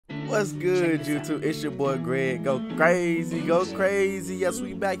What's good, YouTube? It's your boy Greg. Go crazy, go crazy. Yes,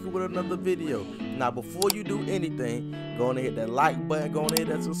 we back here with another video. Now, before you do anything, go on and hit that like button, go on and hit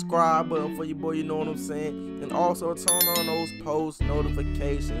that subscribe button for your boy, you know what I'm saying? And also turn on those post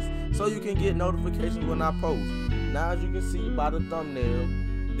notifications so you can get notifications when I post. Now, as you can see by the thumbnail,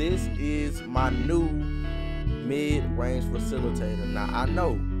 this is my new mid-range facilitator. Now, I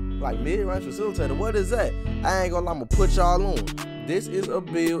know, like, mid-range facilitator, what is that? I ain't gonna lie, I'm gonna put y'all on. This is a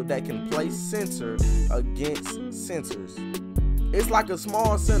build that can play center against centers. It's like a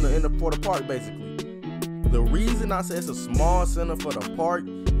small center for the park, basically. The reason I say it's a small center for the park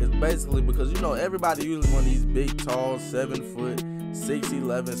is basically because, you know, everybody usually want these big, tall, 7 foot,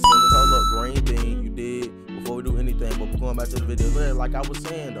 6'11" centers. Hold up, green bean, you did, before we do anything, but we're going back to the video later, like I was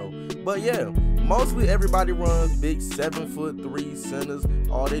saying though. But yeah, mostly everybody runs big 7'3" centers.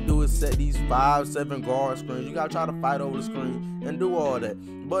 All they do is set these 5'7" guard screens. You gotta try to fight over the screen and do all that.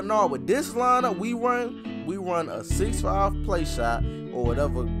 But no, with this lineup we run a 6'5" play shot, or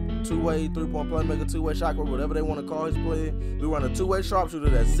whatever, two-way, three-point playmaker, two-way shot, or whatever they want to call his play. We run a two-way sharpshooter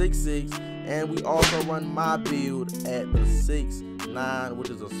that's 6'6", and we also run my build at the 6'9", which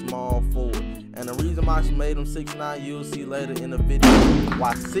is a small forward. And the reason why I made him 6'9", you'll see later in the video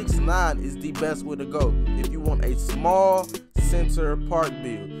why 6'9" is the best way to go if you want a small center park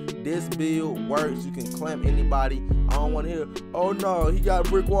build. This build works. You can clamp anybody. I don't want to hear, oh no, he got a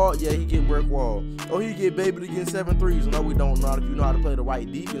brick wall. Yeah, he get brick wall. Oh, he get baby to get 7 threes. No, we don't. Not if you know how to play the right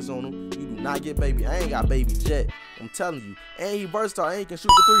defense on him. You do not get baby. I ain't got baby jet. I'm telling you. And he versatile. And he can shoot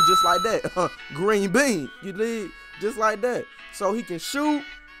the 3 just like that. Green bean. You did just like that. So he can shoot.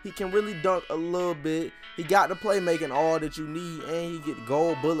 He can really dunk a little bit. He got the playmaking, all that you need, and he get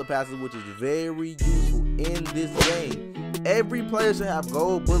gold bullet passes, which is very useful in this game. Every player should have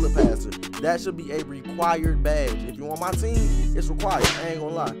gold bullet passer. That should be a required badge. If you want my team, it's required. I ain't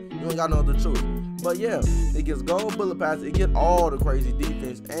gonna lie. You ain't got no other choice. But yeah, it gets gold bullet passer. It get all the crazy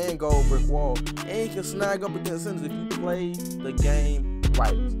defense and gold brick wall. And you can snag up against centers if you play the game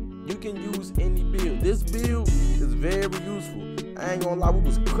right. You can use any build. This build is very useful. I ain't gonna lie, we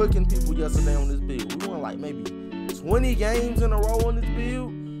was cooking people yesterday on this build. We won like maybe 20 games in a row on this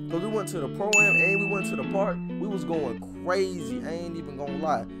build. Because we went to the pro-am and we went to the park. We was going crazy. I ain't even gonna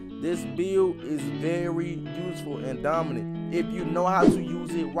lie. This build is very useful and dominant if you know how to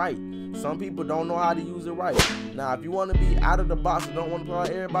use it right. Some people don't know how to use it right. Now, if you want to be out of the box and don't want to play like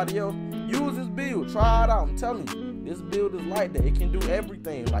everybody else, use this build. Try it out. I'm telling you. This build is like that. It can do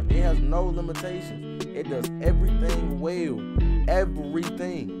everything. Like, it has no limitations. It does everything well.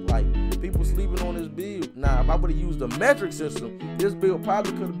 Everything. Like, people sleeping on this build. Now, if I would have used the metric system, this build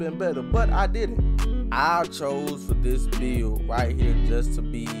probably could have been better, but I didn't. I chose for this build right here just to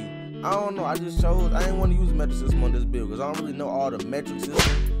be, I don't know, I just chose, I didn't want to use the metric system on this build because I don't really know all the metric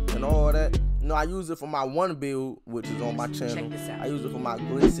system and all that. You know, I use it for my one build, which is on my channel. I use it for my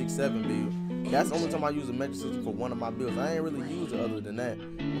Glen 6'7" build. That's the only time I use a metric system for one of my builds. I ain't really use it other than that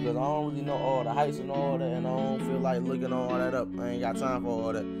because I don't really know all the heights and all that, and I don't feel like looking all that up. I ain't got time for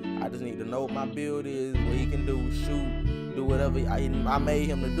all that. I just need to know what my build is, what he can do, shoot, do whatever I made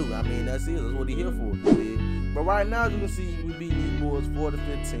him to do. I mean, that's it. That's what he here for. But right now, as you can see, we beat these boys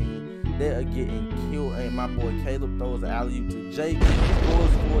 4-15. They are getting killed, and my boy Caleb throws an alley-oop to Jake.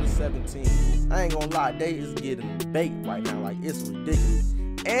 Boys 4-17. I ain't gonna lie, they is getting baked right now. Like, it's ridiculous.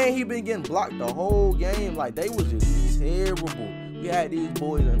 And he been getting blocked the whole game. Like, they was just terrible. We had these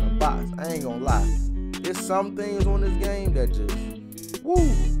boys in the box. I ain't gonna lie. There's some things on this game that just, woo.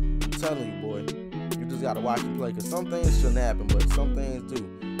 I'm telling you, boy. You just gotta watch and play. Because some things shouldn't happen, but some things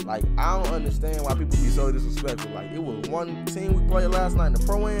do. Like, I don't understand why people be so disrespectful. Like, it was one team we played last night in the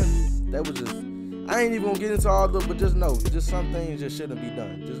pro-am. That was just, I ain't even gonna get into all of it, but just know, just some things just shouldn't be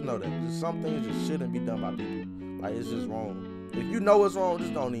done. Just know that. Just some things just shouldn't be done by people. Like, it's just wrong. If you know what's wrong,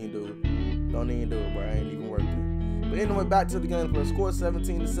 just don't even do it. Don't even do it, bro. It ain't even worth it. But anyway, back to the gameplay. Score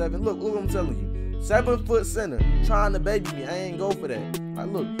 17-7. Look what I'm telling you. 7 foot center trying to baby me. I ain't go for that. Like,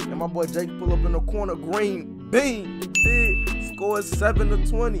 look, and my boy Jake pull up in the corner. Green bean. He did. Score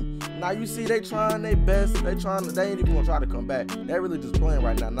 7-20. Now you see they trying their best. They ain't even gonna try to come back. They really just playing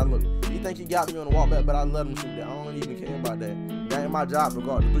right now. Now look, he think he got me on the walk back, but I let him shoot that. I don't even care about that. That ain't my job to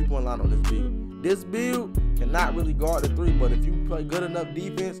guard the 3-point line on this build. This build cannot really guard the 3, but if you play good enough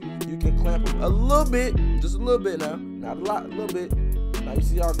defense, you can clamp him a little bit, just a little bit now, not a lot, a little bit. Now you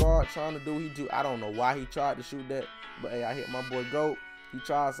see our guard trying to do, I don't know why he tried to shoot that, but hey, I hit my boy Goat. He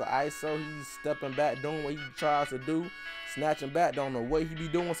tries to ISO, he's stepping back, doing what he tries to do, snatching back, don't know what he be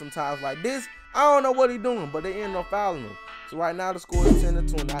doing sometimes like this. I don't know what he doing, but they end up fouling him. So right now the score is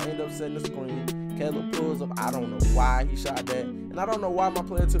 10-20. I end up setting the screen. Caleb pulls up. I don't know why he shot that. And I don't know why my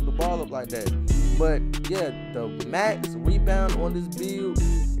player took the ball up like that. But yeah, the max rebound on this build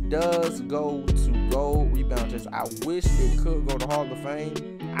does go to gold rebound test. I wish it could go to Hall of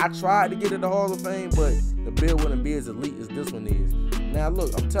Fame. I tried to get it to Hall of Fame, but the build wouldn't be as elite as this one is. Now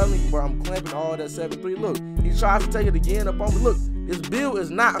look, I'm telling you, bro, I'm clamping all that 7-3. Look, he tries to take it again up on me. Look, this build is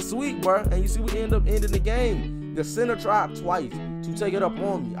not sweet, bro. And you see we end up ending the game. The center tried twice to take it up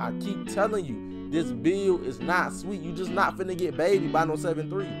on me. I keep telling you, this build is not sweet. You just not finna get baby by no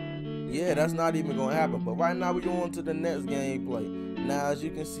 7-3. Yeah, that's not even gonna happen. But right now we go on to the next gameplay. Now, as you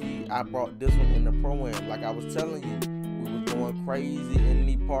can see, I brought this one in the pro-am. Like I was telling you, we was going crazy in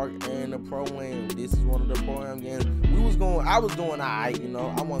the park and the pro-am. This is one of the pro-am games. I was doing alright, you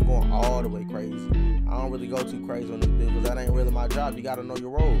know. I wasn't going all the way crazy. I don't really go too crazy on this build because that ain't really my job. You gotta know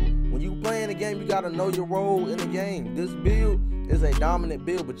your role. When you playing the game, you gotta know your role in the game. This build is a dominant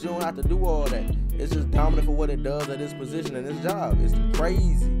build, but you don't have to do all that. It's just dominant for what it does at its position and its job. It's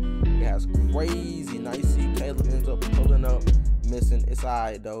crazy. It has crazy. Now you see Caleb ends up pulling up, missing. It's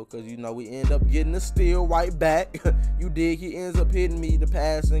alright though, because you know we end up getting the steal right back. You dig? He ends up hitting me, the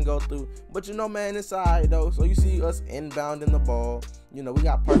pass and go through. But you know, man, it's alright though. So you see us inbounding the ball. You know, we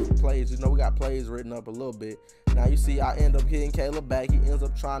got perfect plays. You know, we got plays written up a little bit. Now you see I end up hitting Caleb back. He ends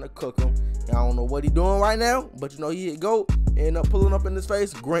up trying to cook him. I don't know what he doing right now, but you know, he hit go, end up pulling up in his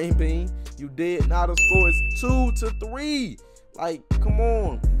face, green bean. You did. Now the score is 2-3. Like, come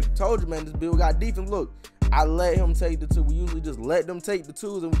on. We told you, man, this build got defense. Look, I let him take the 2. We usually just let them take the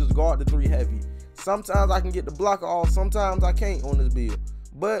 2s and we just guard the 3 heavy. Sometimes I can get the blocker off, sometimes I can't on this build.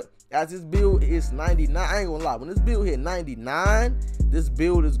 But as this build is 99, I ain't gonna lie, when this build hit 99, this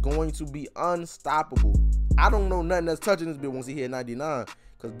build is going to be unstoppable. I don't know nothing that's touching this build once he hit 99,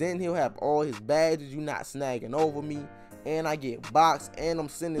 because then he'll have all his badges. You not snagging over me, and I get boxed, and I'm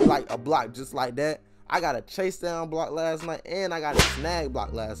sending like a block just like that. I got a chase down block last night, and I got a snag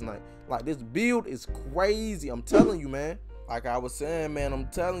block last night. Like, this build is crazy. I'm telling you, man. Like I was saying, man, I'm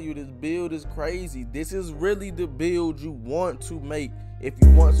telling you, this build is crazy. This is really the build you want to make if you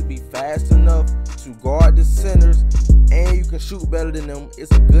want to be fast enough to guard the centers, and you can shoot better than them.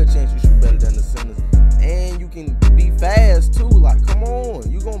 It's a good chance you shoot better than the centers, and you can be fast too. Like, come on,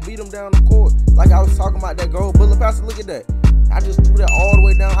 you gonna beat them down the court. Like I was talking about that gold bullet passer. Look at that. I just threw that all the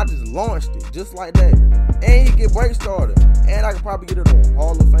way down. I just launched it just like that. And you get break starter. And I can probably get it on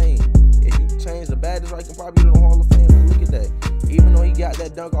Hall of Fame. If you change the badges, I can probably get it on Hall of Fame. Like, look at that. Even though he got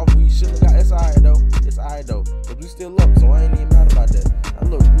that dunk off, we shouldn't have got. It's alright though. It's alright though. But we still up, so I ain't even mad about that. Now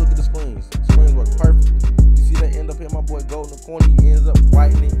look at the screens. The screens work perfectly. You see they end up hitting my boy Gold in the corner. He ends up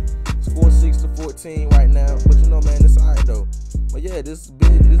whitening. Score 6-14 right now. But you know, man, it's alright though. But yeah, this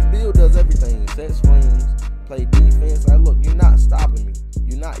build does everything. Set screens, play defense. Like, look, you're not stopping me.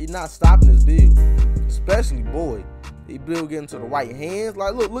 You're not stopping this build. Especially boy. He build getting to the right hands.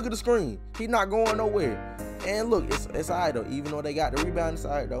 Like, look at the screen. He not going nowhere. And look, it's alright though. Even though they got the rebound, it's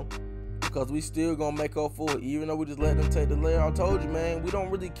alright though. Because we still gonna make up for it. Even though we just let them take the layup. I told you, man, we don't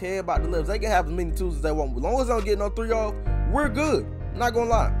really care about the layups. They can have as many 2s as they want. As long as they don't get no 3 off, we're good. I'm not gonna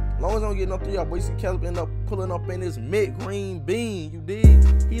lie. As long as I don't get no 3 off, but you see Caleb end up pulling up in this mid-green bean. You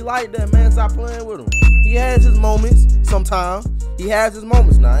dig? He like that, man. Stop playing with him. He has his moments sometimes. He has his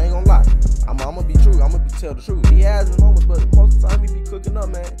moments now. I ain't gonna lie. I'm gonna be true. I'm gonna tell the truth. He has his moments, but most of the time he be cooking up,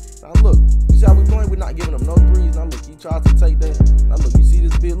 man. Now look, you see how we playing? We're not giving him no 3s. Now look, he tries to take that. Now look, you see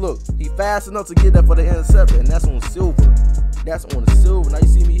this bit? Look, he fast enough to get that for the interceptor, and that's on silver. That's on the silver. Now you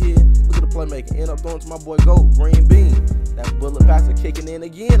see me here. Look at the playmaker. End up throwing to my boy Gold, green bean. That bullet passer kicking in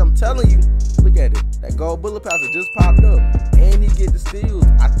again. I'm telling you. Look at it. That gold bullet passer just popped up, and he get the steals.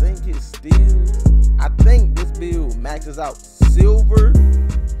 I think his steals. I think this build maxes out silver.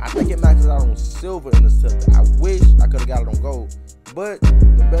 I think it maxes out on silver in the interceptor. I wish I could have got it on gold, but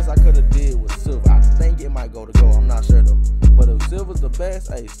the best I could have did was silver. I think it might go to gold. I'm not sure though. But if silver's the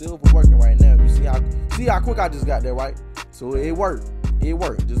best, hey, silver working right now. You see how quick I just got there, right? So it worked. It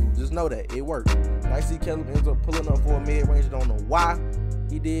worked. Just know that it worked. And I see Caleb ends up pulling up for a mid-range. Don't know why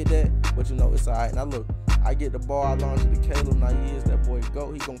he did that, but you know it's alright. Now look, I get the ball, I launch it to Caleb. Now he is that boy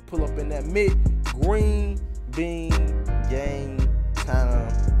Go. He gonna pull up in that mid-green bean game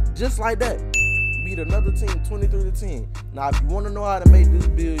time, just like that. Beat another team 23-10. Now, if you want to know how to make this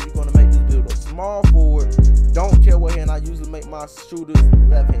build, you're gonna make this build a small forward. Don't care what hand I usually make my shooters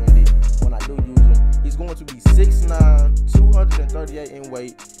left-handed when I do use them. He's going to be 6'9", 238 in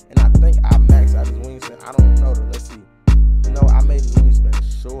weight, and I think I maxed out his wingspan. I don't know though. Let's see. No, I made his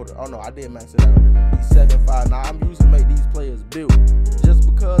wingspan shorter. Oh no, I did max it out. He's 7'5". Now I'm used to make these players built just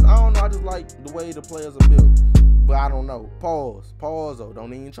because I don't know. I just like the way the players are built. But I don't know. Pause though.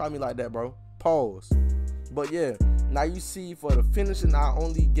 Don't even try me like that, bro. Pause. But yeah, now you see for the finishing, I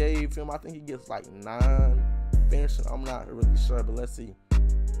only gave him, I think he gets like 9 finishing. I'm not really sure, but let's see.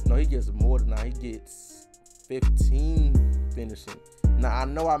 No, he gets more than 9. He gets 15 finishing. Now I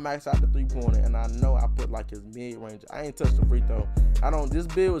know I maxed out the 3-pointer, and I know I put like his mid-range. I ain't touched the free throw. This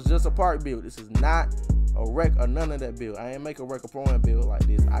build is just a park build. This is not a rec or none of that build. I ain't make a rec or pro build like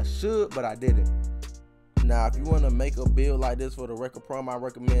this. I should, but I didn't. Now, if you want to make a build like this for the rec or pro, I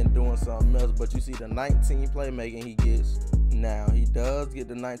recommend doing something else. But you see the 19 playmaking he gets. Now, he does get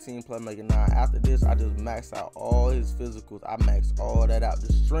the 19 playmaking. Now, after this, I just maxed out all his physicals. I maxed all that out.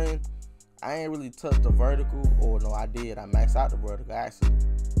 The strength, I ain't really touched the vertical. Or no, I did. I maxed out the vertical, actually.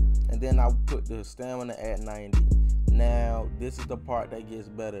 And then I put the stamina at 90. Now, this is the part that gets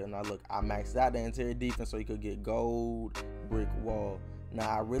better. And I maxed out the interior defense so he could get gold, brick wall. Now,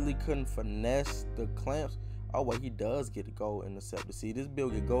 I really couldn't finesse the clamps. Oh, wait, he does get a gold interceptor. See, this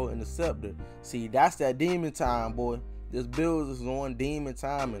build get gold interceptor. See, that's that demon time, boy. This build is on demon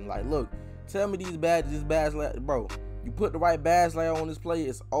timing. Like, look, tell me these badges, bro. You put the right badge layer on this play,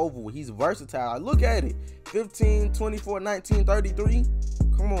 it's over. He's versatile. Look at it. 15, 24, 19, 33.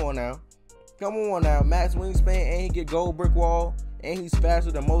 Come on now. Come on now. Max wingspan, and he get gold brick wall, and he's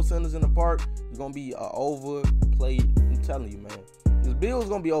faster than most centers in the park. He's going to be overplayed. I'm telling you, man. This build is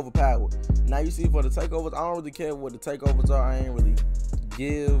going to be overpowered. Now, you see, for the takeovers, I don't really care what the takeovers are. I ain't really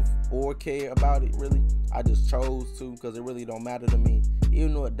give or care about it, really. I just chose to because it really don't matter to me.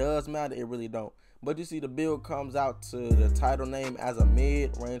 Even though it does matter, it really don't. But you see, the build comes out to the title name as a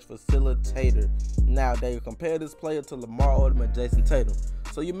mid-range facilitator. Now, they compare this player to Lamar Odom and Jason Tatum.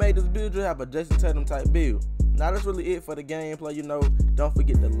 So you made this build, you have a Jason Tatum type build. Now, that's really it for the gameplay. You know, don't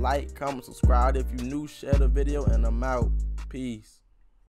forget to like, comment, subscribe. If you're new, share the video, and I'm out. Peace.